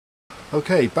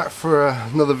Okay, back for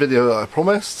another video that I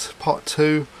promised, part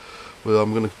 2, where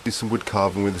I'm going to do some wood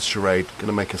carving with the Schrade. Going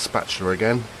to make a spatula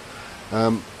again.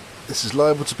 This is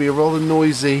liable to be a rather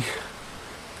noisy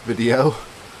video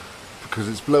because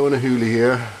it's blowing a hoolie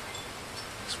here.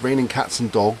 It's raining cats and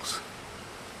dogs,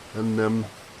 and I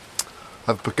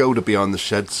have a pagoda behind the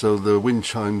shed, so the wind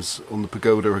chimes on the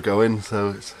pagoda are going.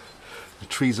 So the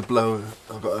trees are blowing.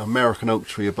 I've got an American oak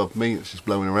tree above me that's just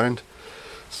blowing around.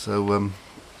 So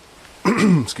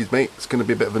excuse me, it's going to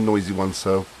be a bit of a noisy one,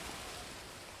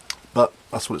 but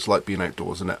that's what it's like being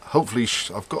outdoors, isn't it? Hopefully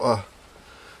I've got a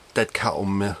dead cat on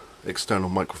my external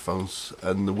microphones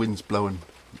and the wind's blowing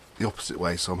the opposite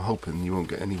way, so I'm hoping you won't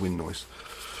get any wind noise.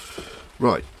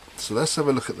 Right, so let's have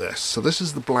a look at this. So this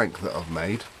is the blank that I've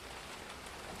made.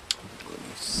 Let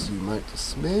me zoom out a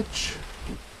smidge.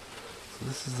 So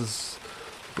this is the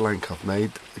blank I've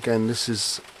made. Again, this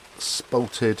is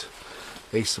spalted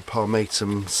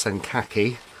Palmatum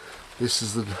senkaki. This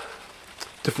is the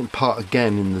different part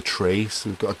again in the tree, so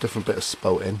we've got a different bit of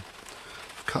spalting.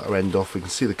 Cut our end off. We can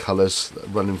see the colours that are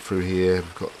running through here.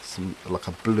 We've got some like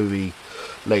a bluey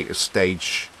later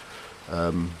stage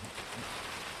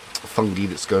fungi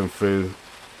that's going through.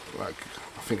 Like,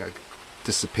 I think that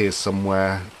disappears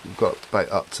somewhere. We've got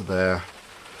about up to there.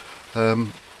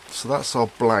 So that's our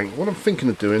blank. What I'm thinking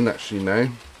of doing actually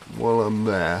now, while I'm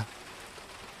there,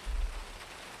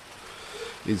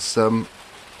 is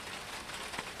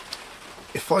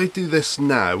if I do this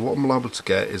now, what I'm liable to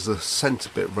get is a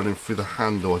centre bit running through the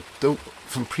handle. I don't,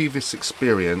 from previous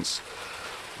experience,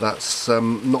 that's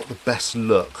not the best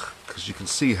look, because you can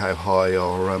see how high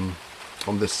our on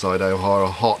this side how high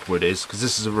our heartwood is, because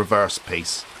this is a reverse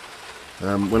piece.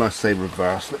 When I say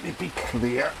reverse, let me be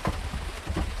clear.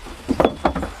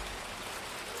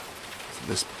 So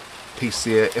this piece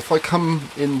here, if I come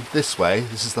in this way,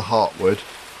 this is the heartwood,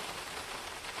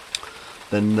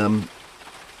 then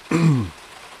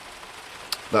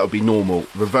that would be normal.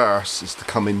 Reverse is to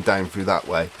come in down through that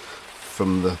way,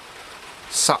 from the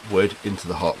sapwood into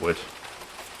the heartwood.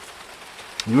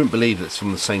 You wouldn't believe it's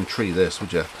from the same tree, this,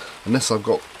 would you? Unless I've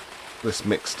got this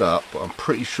mixed up, but I'm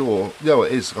pretty sure. Yeah,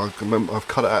 it is. I can remember I've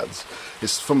cut it out.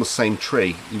 It's from the same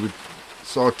tree. You would.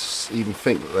 It's hard to even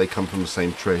think that they come from the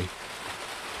same tree.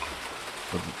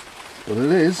 But it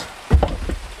is.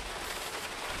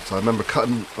 So I remember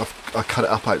cutting. I cut it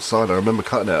up outside. I remember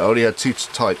cutting it. I only had two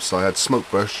types. I had smoke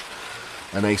bush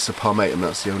and Palmatum.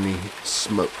 That's the only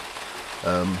smoke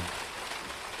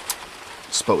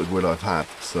spalted wood I've had.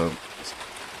 So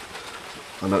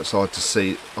I know it's hard to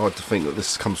see, hard to think that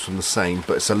this comes from the same,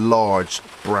 but it's a large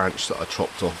branch that I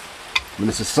chopped off. And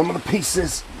this is some of the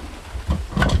pieces.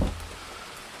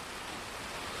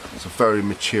 It's a very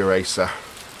mature acer.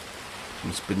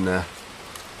 It's been there.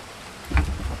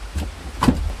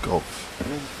 God,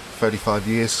 35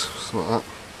 years, something like that.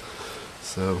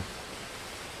 So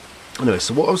anyway,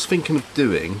 so what I was thinking of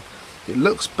doing, it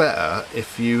looks better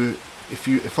if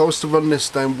I was to run this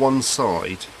down one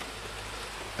side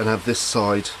and have this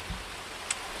side,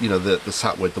 you know, the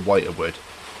sapwood, the whiter wood.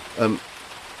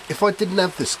 If I didn't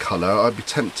have this colour, I'd be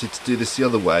tempted to do this the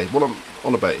other way. What I'm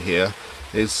on about here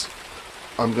is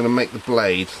I'm going to make the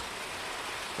blade,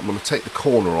 I'm going to take the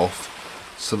corner off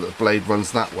so that the blade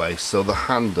runs that way, so the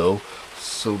handle,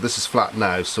 so this is flat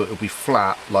now, so it'll be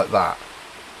flat like that.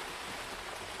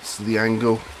 So the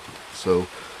angle, so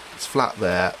it's flat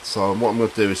there. So what I'm going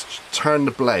to do is turn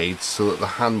the blade so that the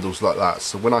handle's like that.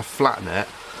 So when I flatten it,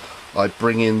 I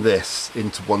bring in this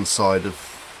into one side of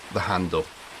the handle.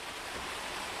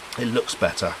 It looks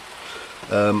better.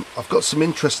 I've got some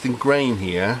interesting grain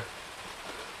here.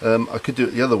 I could do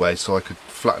it the other way, so I could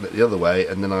flatten it the other way,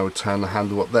 and then I would turn the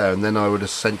handle up there, and then I would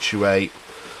accentuate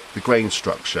the grain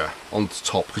structure on the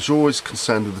top, because you're always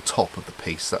concerned with the top of the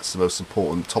piece. That's the most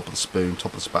important. Top of the spoon,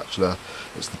 top of the spatula.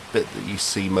 It's the bit that you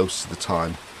see most of the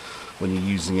time when you're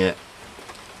using it.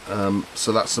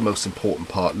 So that's the most important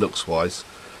part, looks wise.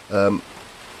 Well,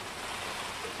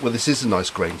 this is a nice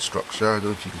grain structure. I don't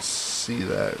know if you can see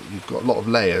there. You've got a lot of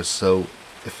layers, so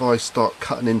if I start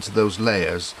cutting into those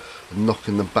layers and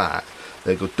knocking them back,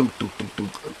 they go dunk, dunk, dunk,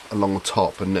 dunk along the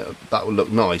top, and that will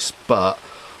look nice, but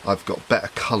I've got better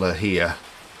colour here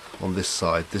on this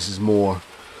side. This is more,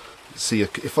 see,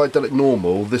 if I'd done it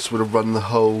normal, this would have run the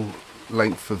whole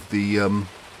length of the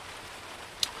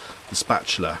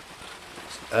spatula.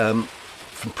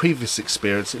 From previous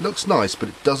experience, it looks nice, but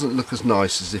it doesn't look as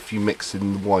nice as if you mix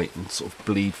in the white and sort of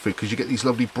bleed through, because you get these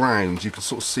lovely browns. You can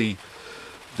sort of see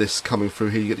this coming through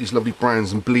here. You get these lovely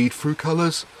browns and bleed through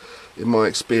colours. In my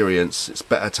experience, it's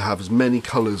better to have as many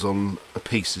colours on a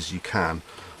piece as you can.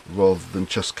 rather than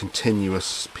just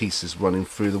continuous pieces running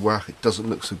through the work. It doesn't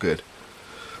look so good.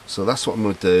 So that's what I'm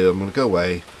going to do. I'm going to go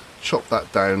away, chop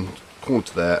that down, corner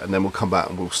to there, and then we'll come back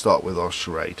and we'll start with our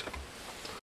charade.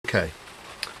 Okay,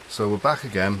 so we're back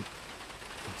again.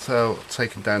 So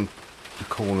taking down the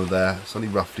corner there, it's only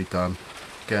roughly done.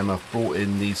 Again, I've brought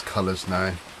in these colours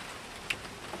now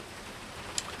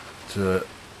to the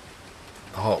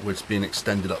heartwood's being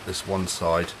extended up this one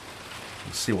side.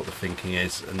 Let's see what the thinking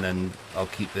is, and then I'll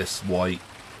keep this white,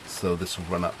 so this will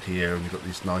run up here, and you've got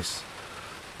these nice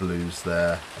blues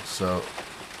there. So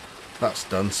that's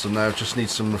done. So now just need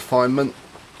some refinement,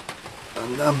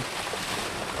 and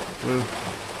we'll,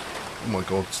 oh my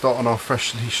god, start on our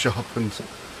freshly sharpened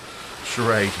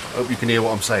charade. I hope you can hear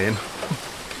what I'm saying.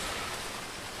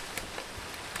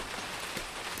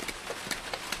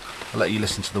 I'll let you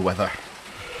listen to the weather.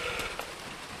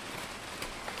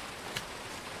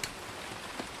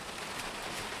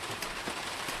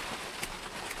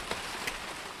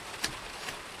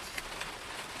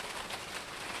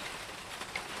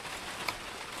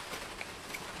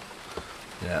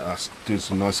 Yeah, that's doing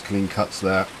some nice clean cuts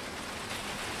there.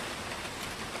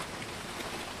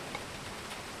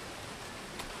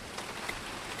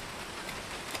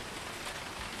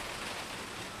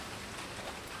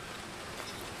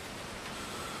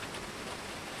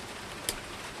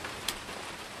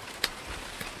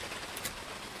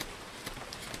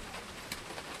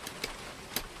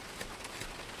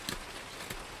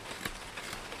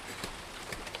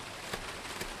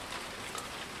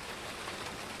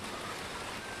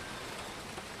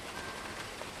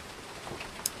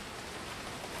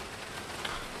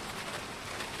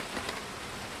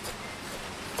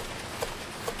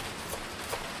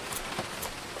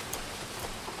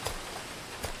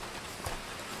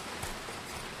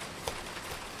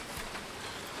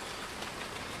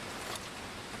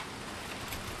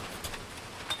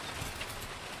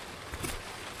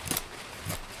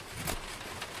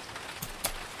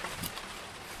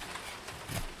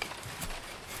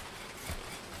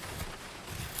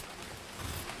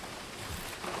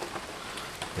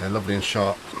 Yeah, lovely and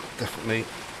sharp, definitely.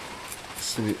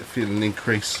 Feel an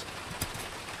increase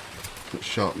in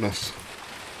sharpness.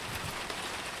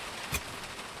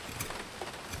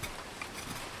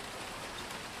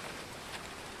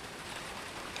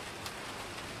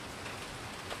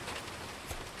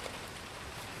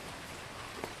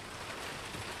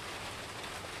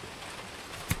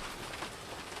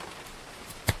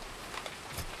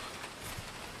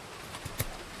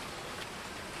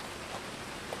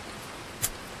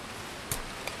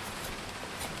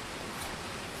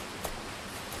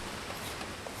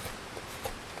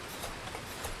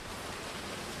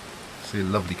 See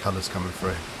lovely colours coming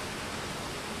through.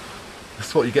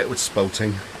 That's what you get with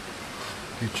spouting.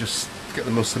 You just get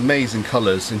the most amazing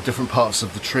colours in different parts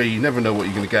of the tree. You never know what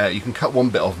you're going to get. You can cut one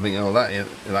bit off and think, oh, that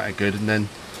ain't good, and then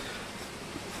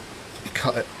you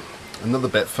cut it another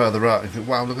bit further out and you think,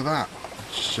 wow, look at that.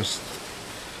 It's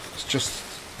just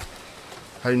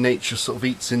how nature sort of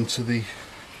eats into the,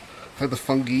 how the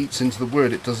fungi eats into the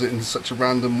wood. It does it in such a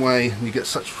random way, and you get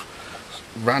such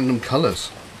random colours.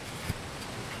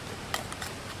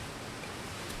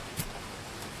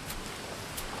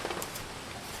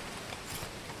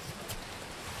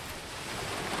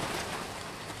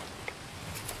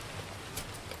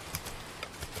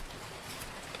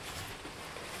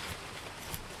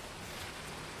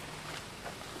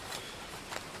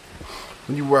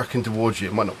 When you're working towards you,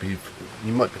 it might not be,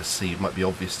 you might be able to see, it might be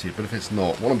obvious to you, but if it's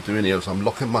not, what I'm doing here is I'm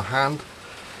locking my hand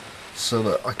so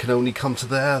that I can only come to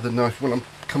there. Then when I'm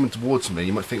coming towards me,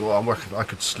 you might think, well, I'm working, I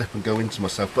could slip and go into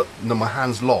myself, but no, my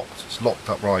hand's locked. It's locked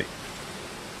upright.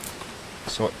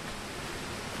 So,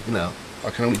 you know, I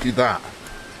can only do that.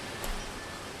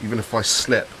 Even if I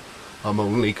slip, I'm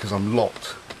only because I'm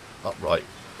locked upright.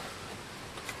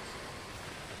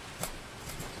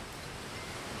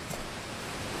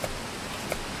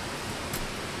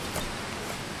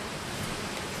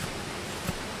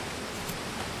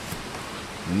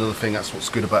 Another thing, that's what's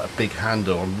good about a big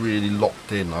handle. I'm really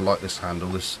locked in. I like this handle.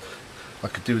 This, I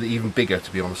could do it even bigger,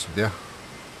 to be honest with you.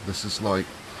 This is like,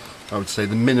 I would say,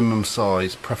 the minimum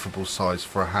size, preferable size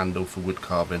for a handle for wood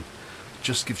carving. It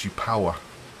just gives you power.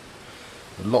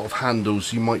 A lot of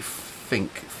handles you might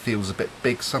think feels a bit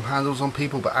big, some handles on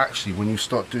people, but actually when you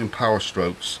start doing power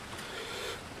strokes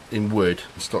in wood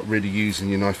and start really using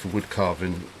your knife for wood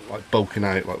carving, like bulking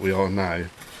out like we are now,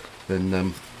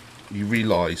 then you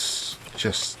realise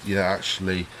just, yeah,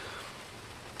 actually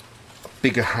a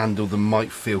bigger handle than might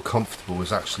feel comfortable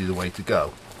is actually the way to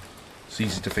go. It's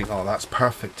easy to think, oh, that's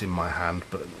perfect in my hand,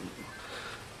 but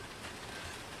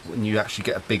when you actually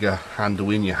get a bigger handle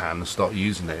in your hand and start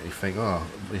using it, you think, oh,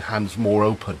 the hand's more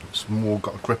open, it's more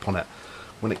got a grip on it.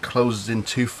 When it closes in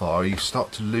too far, you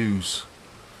start to lose,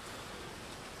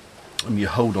 and you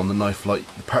hold on the knife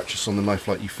like the purchase on the knife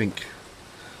like you think.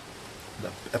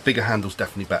 A bigger handle's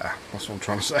definitely better. That's what I'm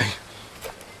trying to say.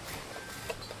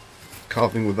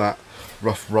 Carving with that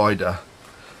Rough Rider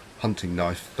hunting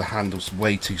knife, the handle's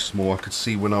way too small. I could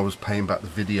see when I was playing back the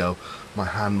video, my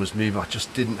hand was moving. I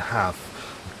just didn't have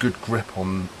a good grip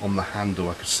on the handle.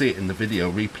 I could see it in the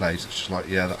video replays. It's just like,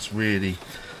 yeah, that's really,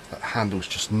 that handle's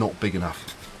just not big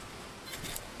enough.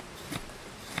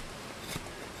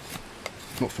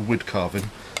 Not for wood carving.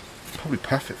 Probably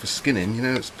perfect for skinning, you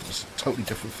know, it's a totally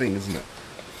different thing, isn't it?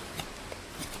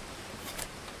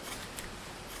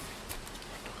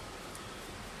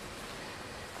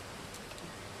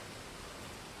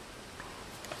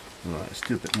 Right, let's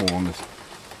do a bit more on this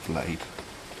blade.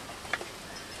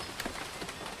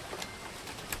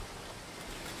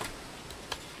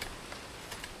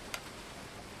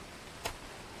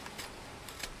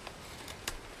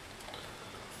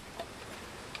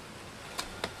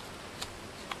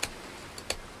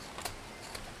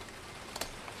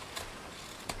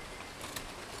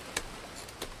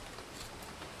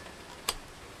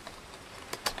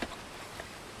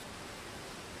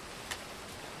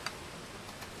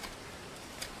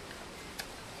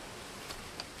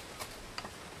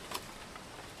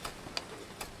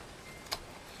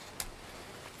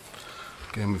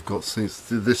 Again, we've got, since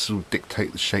this will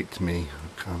dictate the shape to me,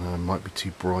 kind of might be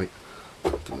too bright,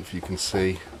 I don't know if you can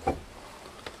see. We've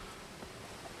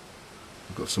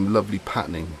got some lovely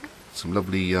patterning, some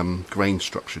lovely grain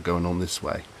structure going on this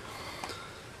way.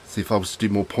 See, if I was to do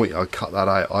more pointy, I'd cut that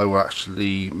out. I will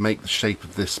actually make the shape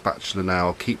of this spatula now,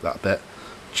 I'll keep that bit,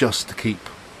 just to keep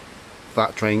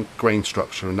that grain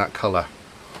structure and that colour.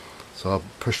 So I'll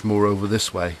push more over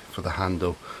this way for the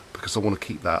handle, because I want to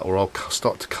keep that, or I'll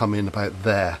start to come in about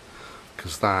there,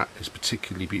 because that is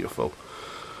particularly beautiful.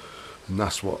 And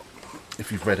that's what,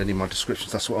 if you've read any of my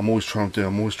descriptions, that's what I'm always trying to do.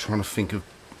 I'm always trying to think of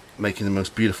making the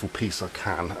most beautiful piece I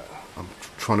can. I'm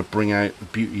trying to bring out the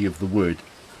beauty of the wood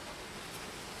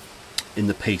in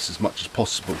the piece as much as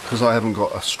possible. Because I haven't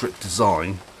got a strict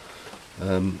design,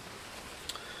 I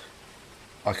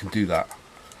can do that.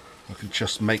 I can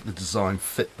just make the design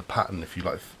fit the pattern, if you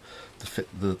like, to fit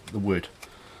the wood.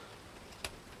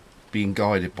 Being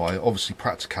guided by, obviously,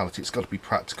 practicality. It's got to be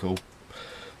practical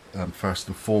first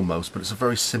and foremost, but it's a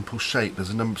very simple shape.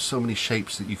 There's so many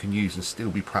shapes that you can use and still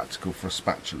be practical for a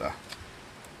spatula.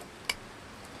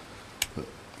 And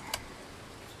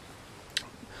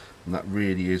that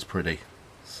really is pretty.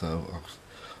 So I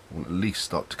want to at least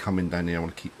start to come in down here. I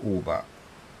want to keep all that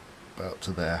about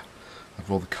to there. I'd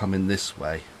rather come in this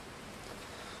way,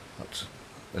 up to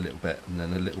a little bit, and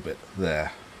then a little bit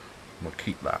there. And I'll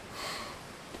keep that.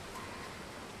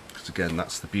 Because again,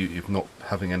 that's the beauty of not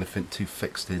having anything too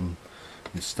fixed in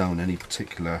stone, any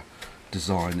particular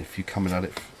design, if you're coming at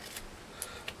it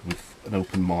with an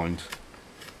open mind.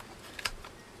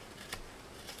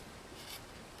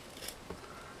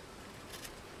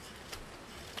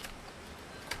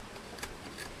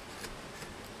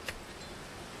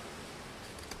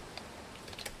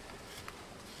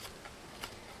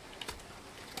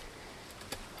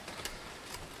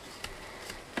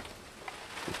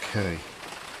 Okay.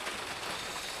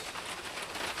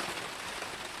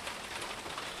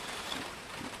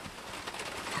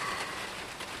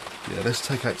 Yeah, let's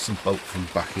take out some bulk from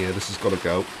back here. This has got to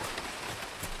go.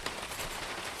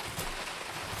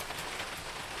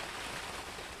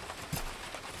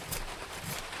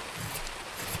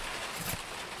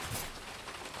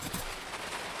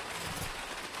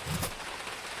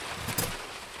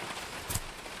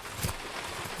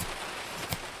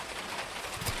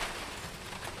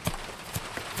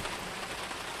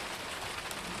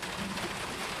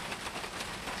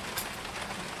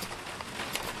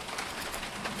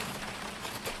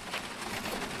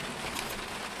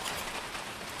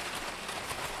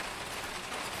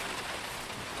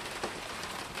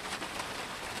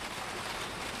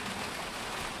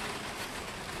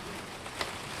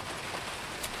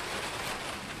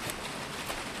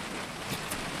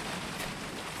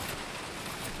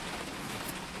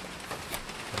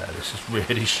 This is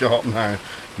really sharp now.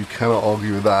 You cannot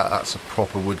argue with that. That's a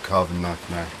proper wood carving knife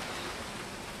now.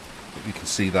 But you can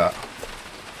see that.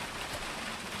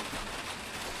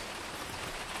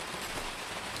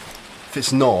 If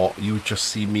it's not, you would just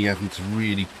see me having to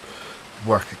really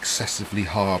work excessively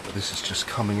hard, but this is just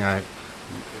coming out.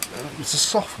 It's a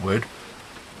soft wood,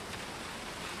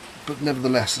 but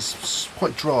nevertheless it's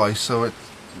quite dry, so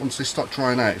once they start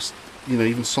drying out, you know,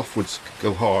 even softwoods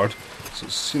go hard. So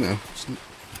it's, you know,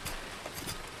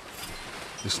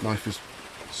 this knife is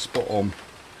spot on.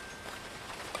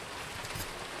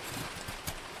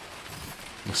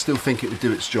 I still think it would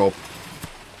do its job.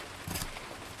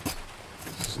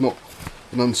 It's not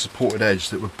an unsupported edge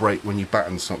that would break when you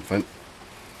batten something.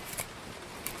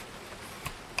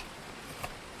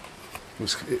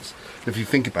 If you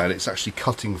think about it, it's actually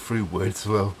cutting through wood as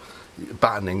well.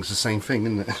 Battening's the same thing,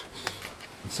 isn't it?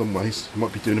 In some ways, you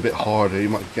might be doing a bit harder, you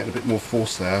might be getting a bit more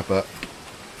force there, but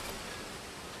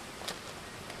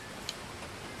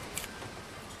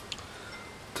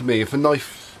to me, if a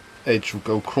knife edge will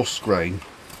go cross grain,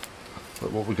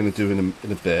 like what we're going to do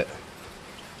in a bit,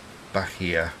 back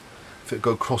here, if it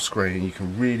go cross grain, you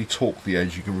can really torque the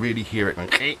edge, you can really hear it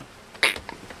going.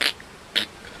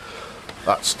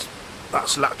 That's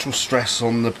lateral stress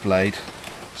on the blade.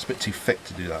 It's a bit too thick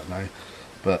to do that now,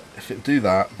 but if it do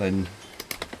that, then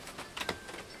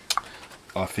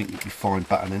I think you'd be fine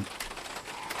battening.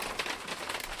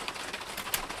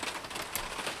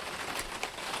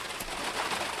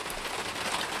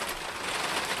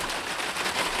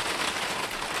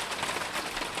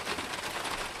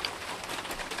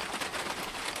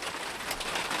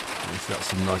 It's got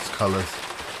some nice colours.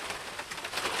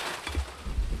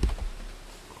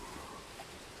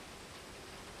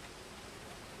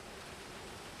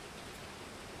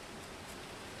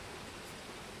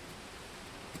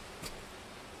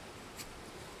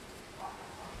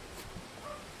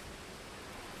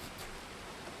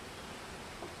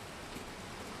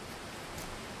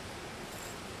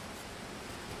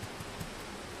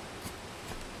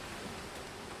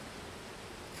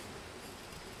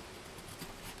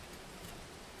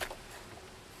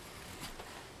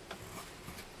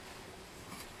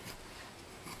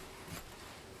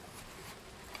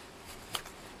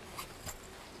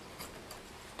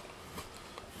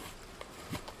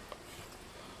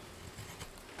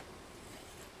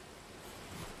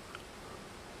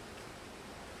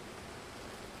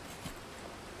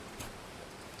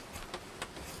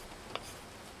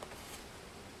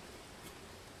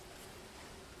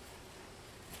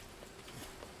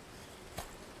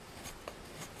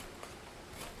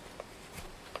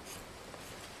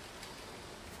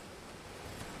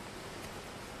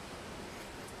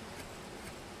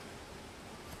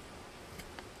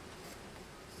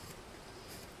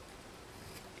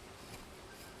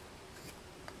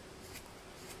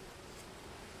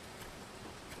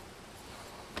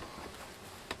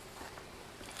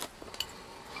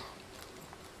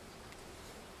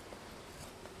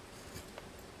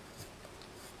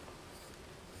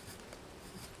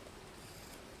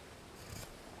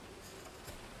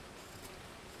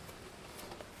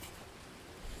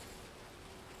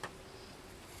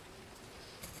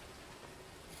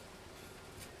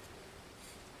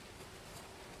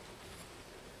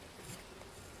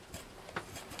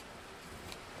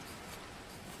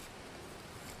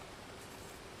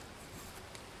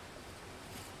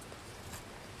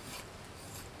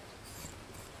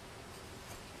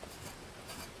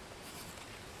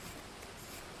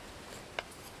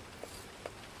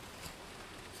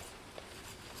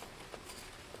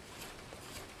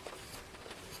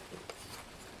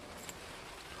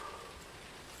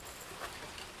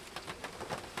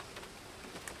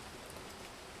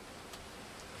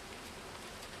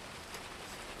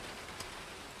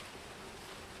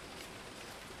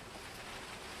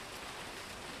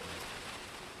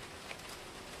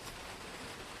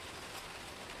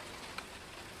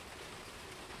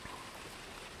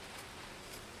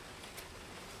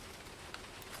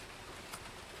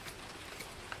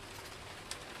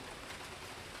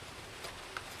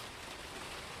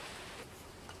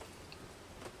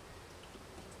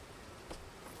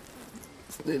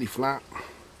 Nearly flat,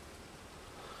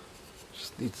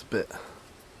 just needs a bit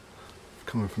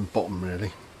coming from the bottom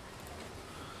really.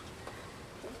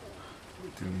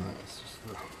 Doing that, it's just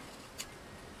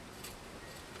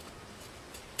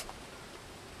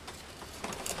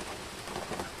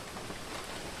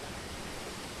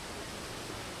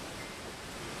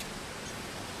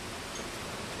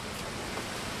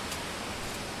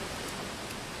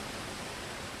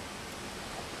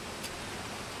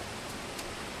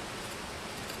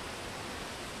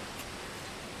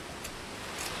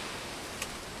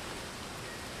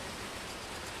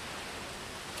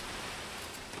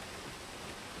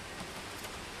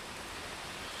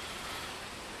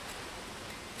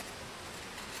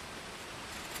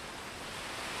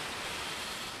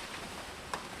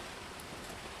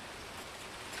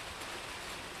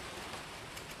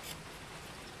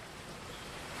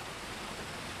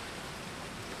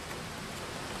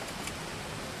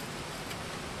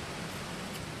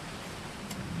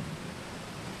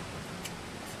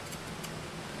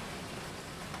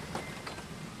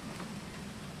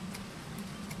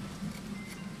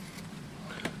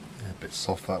bit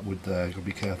soft, that wood there, you've got to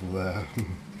be careful there.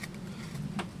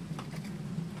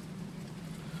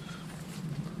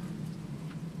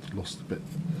 It's lost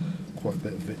quite a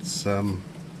bit of its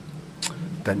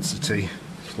density.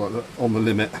 It's like on the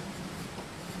limit of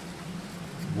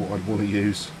what I'd want to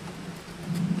use.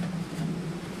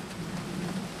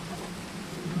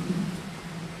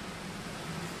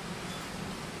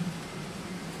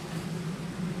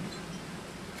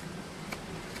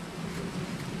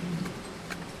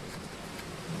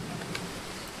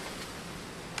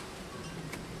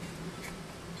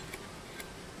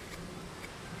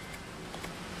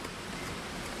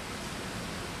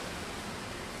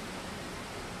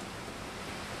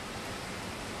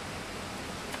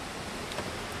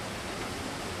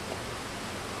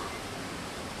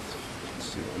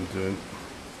 See what I'm doing.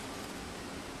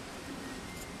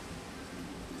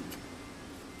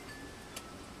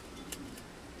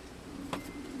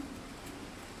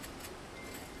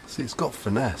 See, it's got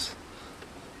finesse.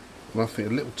 And I think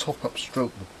a little top-up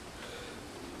stroke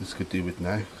this could do with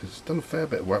now, because it's done a fair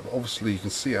bit of work, but obviously you can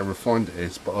see how refined it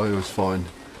is, but I always find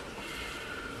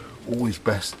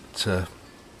best to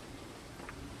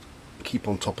keep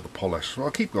on top of the polish. So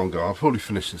I'll keep on going. I'll probably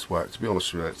finish this work, to be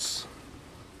honest with you. It's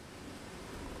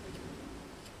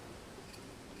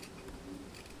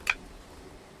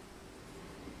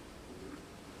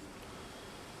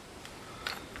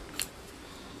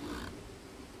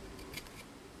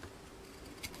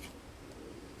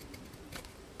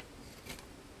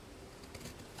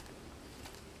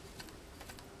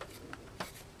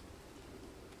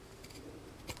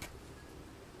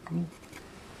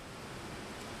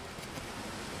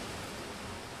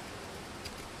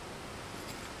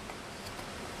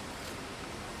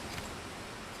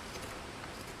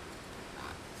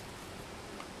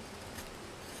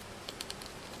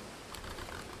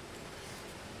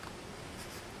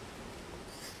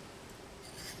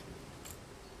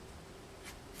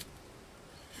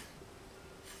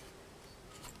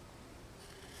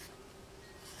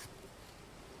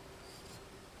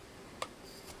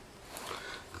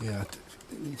yeah,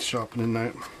 it needs sharpening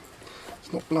now.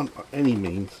 It's not blunt by any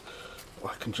means,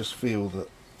 but I can just feel that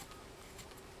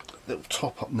little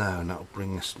top up now, and that'll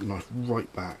bring this knife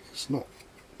right back. It's not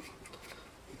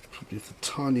probably the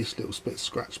tiniest little bit of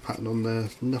scratch pattern on there,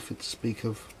 nothing to speak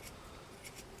of.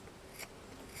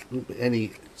 Won't be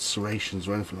any serrations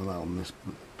or anything like that on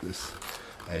this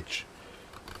edge.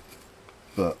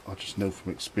 But I just know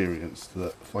from experience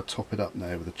that if I top it up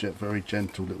now with a very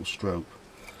gentle little stroke,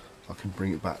 I can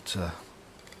bring it back to,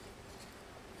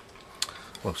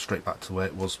 well, straight back to the way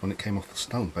it was when it came off the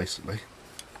stone, basically.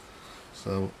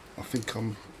 So I think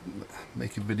I'm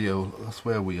making a video, that's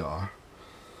where we are.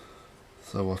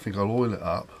 So I think I'll oil it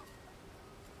up.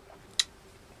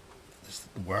 This is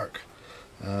the work.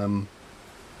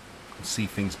 See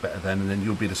things better then, and then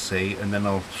you'll be able to see, and then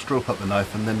I'll stroke up the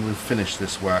knife, and then we'll finish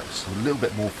this work. So a little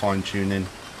bit more fine tuning,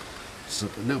 so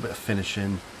a little bit of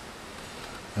finishing.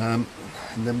 And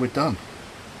then we're done.